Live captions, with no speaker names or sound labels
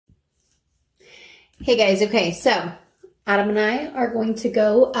Hey guys, okay, so Adam and I are going to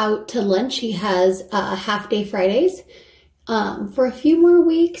go out to lunch. He has half day Fridays for a few more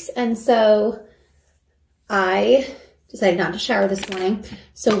weeks, and so I decided not to shower this morning.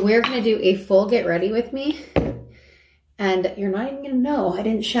 So we're gonna do a full get ready with me, and you're not even gonna know I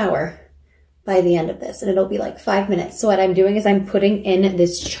didn't shower by the end of this, and it'll be like 5 minutes. So what I'm doing is I'm putting in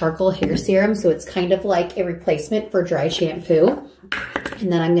this charcoal hair serum, so it's kind of like a replacement for dry shampoo.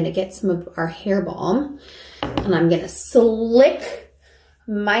 And then I'm gonna get some of our hair balm and I'm gonna slick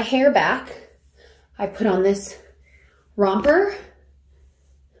my hair back. I put on this romper.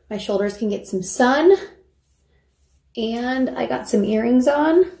 My shoulders can get some sun. And I got some earrings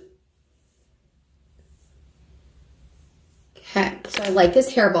on. Okay, so I like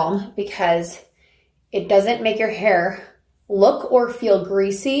this hair balm because it doesn't make your hair look or feel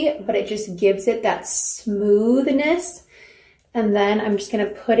greasy, but it just gives it that smoothness. And then I'm just gonna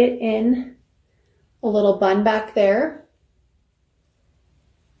put it in a little bun back there.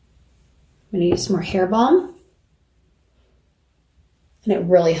 I'm gonna use some more hair balm. And it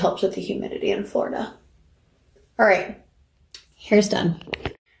really helps with the humidity in Florida. All right, hair's done.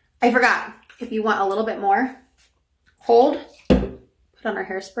 I forgot, if you want a little bit more, hold, put on our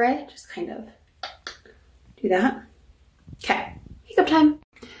hairspray, just kind of do that. Okay, makeup time.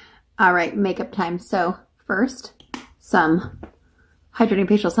 All right, makeup time. So first, some hydrating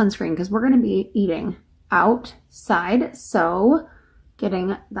facial sunscreen because we're going to be eating outside. So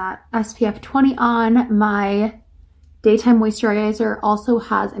getting that SPF 20 on. My daytime moisturizer also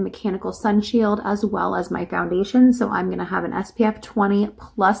has a mechanical sun shield as well as my foundation. So I'm going to have an SPF 20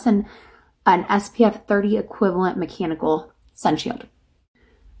 plus an SPF 30 equivalent mechanical sun shield.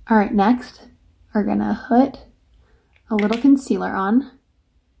 All right, next we're going to put a little concealer on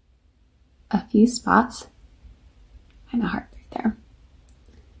a few spots. Kind of hard right there.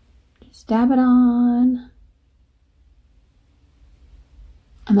 Just dab it on.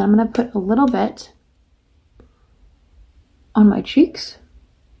 And then I'm going to put a little bit on my cheeks.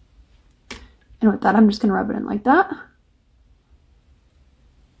 And with that, I'm just going to rub it in like that.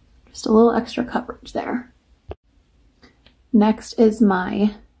 Just a little extra coverage there. Next is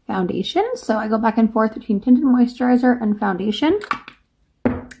my foundation. So I go back and forth between tinted moisturizer and foundation.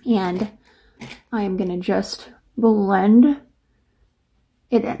 And I am going to just blend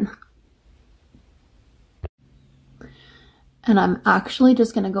it in. And I'm actually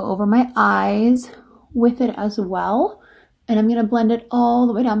just going to go over my eyes with it as well. And I'm going to blend it all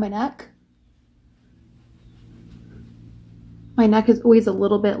the way down my neck. My neck is always a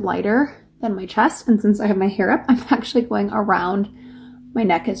little bit lighter than my chest. And since I have my hair up, I'm actually going around my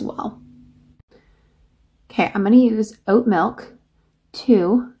neck as well. Okay, I'm going to use oat milk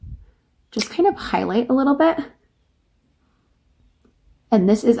to just kind of highlight a little bit. And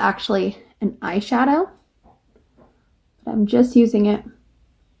this is actually an eyeshadow, but I'm just using it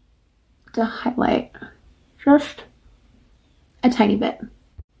to highlight just a tiny bit.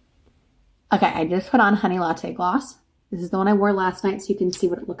 Okay, I just put on Honey Latte Gloss. This is the one I wore last night, so you can see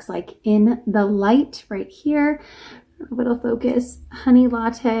what it looks like in the light right here. It'll focus. Honey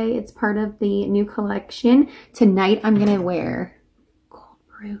Latte, it's part of the new collection. Tonight I'm gonna wear Cold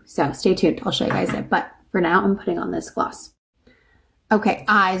Brew. So stay tuned, I'll show you guys it. But for now, I'm putting on this gloss. Okay,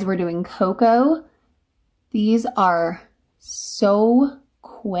 eyes, we're doing Cocoa. These are so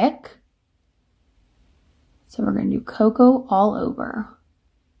quick. So we're gonna do Cocoa all over.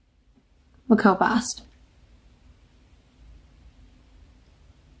 Look how fast.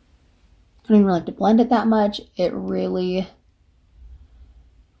 I don't even like to blend it that much. It really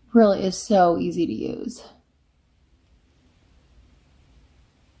is so easy to use.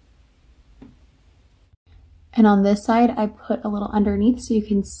 And on this side, I put a little underneath so you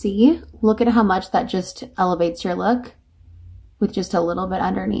can see. Look at how much that just elevates your look with just a little bit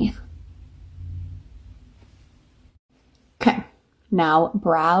underneath. Okay, now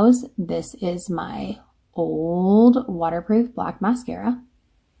brows. This is my old waterproof black mascara.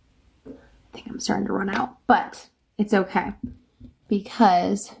 I think I'm starting to run out, but it's okay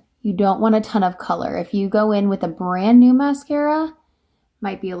because you don't want a ton of color. If you go in with a brand new mascara,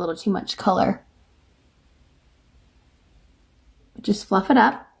 might be a little too much color. Just fluff it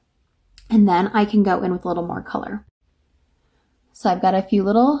up, and then I can go in with a little more color. So I've got a few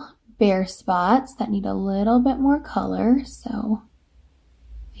little bare spots that need a little bit more color, so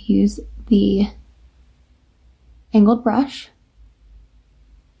I use the angled brush.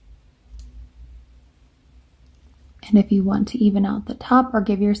 And if you want to even out the top or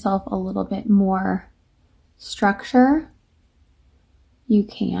give yourself a little bit more structure, you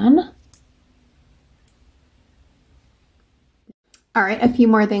can. All right, a few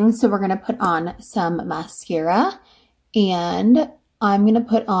more things. So we're gonna put on some mascara, and I'm gonna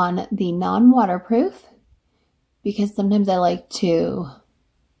put on the non-waterproof because sometimes I like to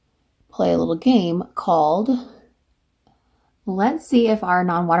play a little game called let's see if our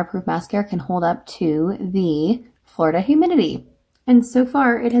non-waterproof mascara can hold up to the Florida humidity. And so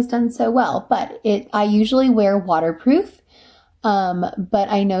far it has done so well, but I usually wear waterproof, but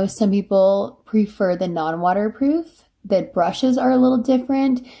I know some people prefer the non-waterproof. The brushes are a little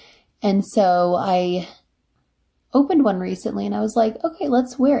different. And so I opened one recently and I was like, okay,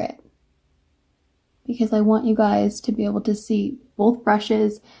 let's wear it because I want you guys to be able to see both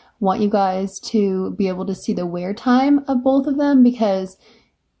brushes. Want you guys to be able to see the wear time of both of them because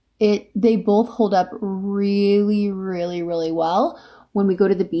they both hold up really, really, really well. When we go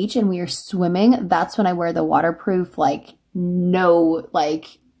to the beach and we are swimming, that's when I wear the waterproof, no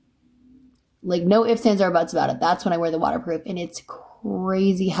ifs, ands, or buts about it. That's when I wear the waterproof, and it's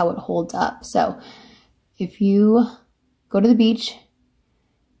crazy how it holds up. So if you go to the beach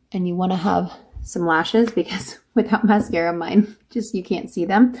and you want to have some lashes, because without mascara, mine just, you can't see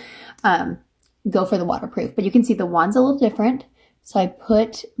them, go for the waterproof. But you can see the wand's a little different. So I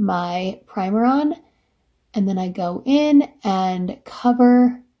put my primer on and then I go in and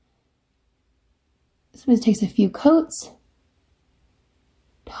cover. Sometimes it takes a few coats.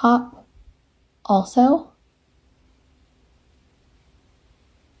 Top also.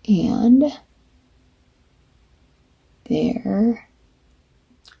 And there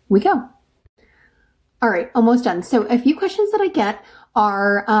we go. All right, almost done. So a few questions that I get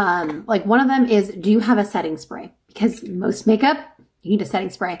are, one of them is, do you have a setting spray? Because most makeup, you need a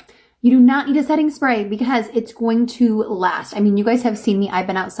setting spray. You do not need a setting spray because it's going to last. I mean, you guys have seen me. I've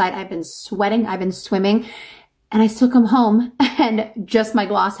been outside. I've been sweating. I've been swimming. And I still come home and just my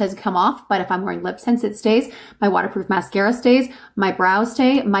gloss has come off. But if I'm wearing lip sense, it stays. My waterproof mascara stays. My brows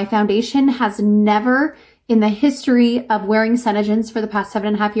stay. My foundation has never, in the history of wearing Senegence for the past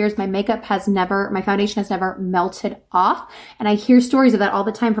 7.5 years, my foundation has never melted off. And I hear stories of that all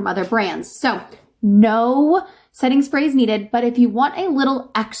the time from other brands. So no setting spray is needed. But if you want a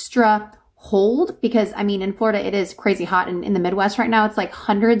little extra hold, because I mean, in Florida, it is crazy hot, and in the Midwest right now, it's like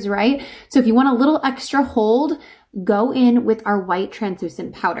hundreds, right? So if you want a little extra hold, go in with our white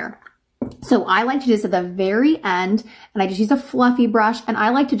translucent powder. So I like to do this at the very end, and I just use a fluffy brush, and I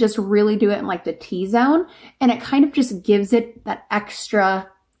like to just really do it in like the T-zone, and it kind of just gives it that extra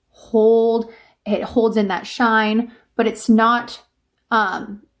hold. It holds in that shine, but it's not,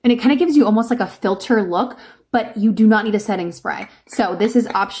 and it kind of gives you almost like a filter look, but you do not need a setting spray. So this is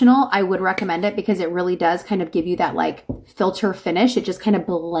optional. I would recommend it because it really does kind of give you that like filter finish. It just kind of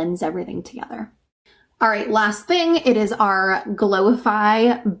blends everything together. All right, last thing, it is our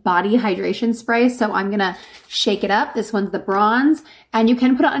Glowify Body Hydration Spray. So I'm gonna shake it up. This one's the bronze, and you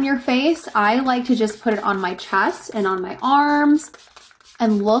can put it on your face. I like to just put it on my chest and on my arms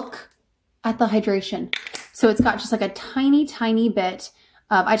and look at the hydration. So it's got just like a tiny, tiny bit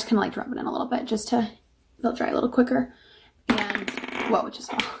of, I just kind of like to rub it in a little bit just to, it'll dry a little quicker. And whoa, it just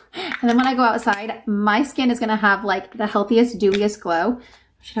fell. And then when I go outside, my skin is gonna have like the healthiest, dewiest glow.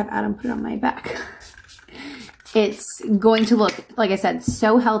 I should have Adam put it on my back. It's going to look, like I said,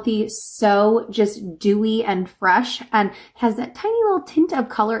 so healthy, so just dewy and fresh, and has that tiny little tint of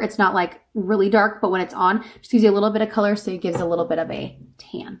color. It's not like really dark, but when it's on, it just gives you a little bit of color, so it gives a little bit of a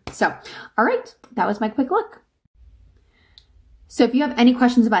tan. So, all right, that was my quick look. So if you have any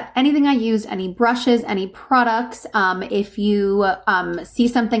questions about anything I use, any brushes, any products, if you see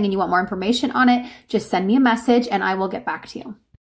something and you want more information on it, just send me a message and I will get back to you.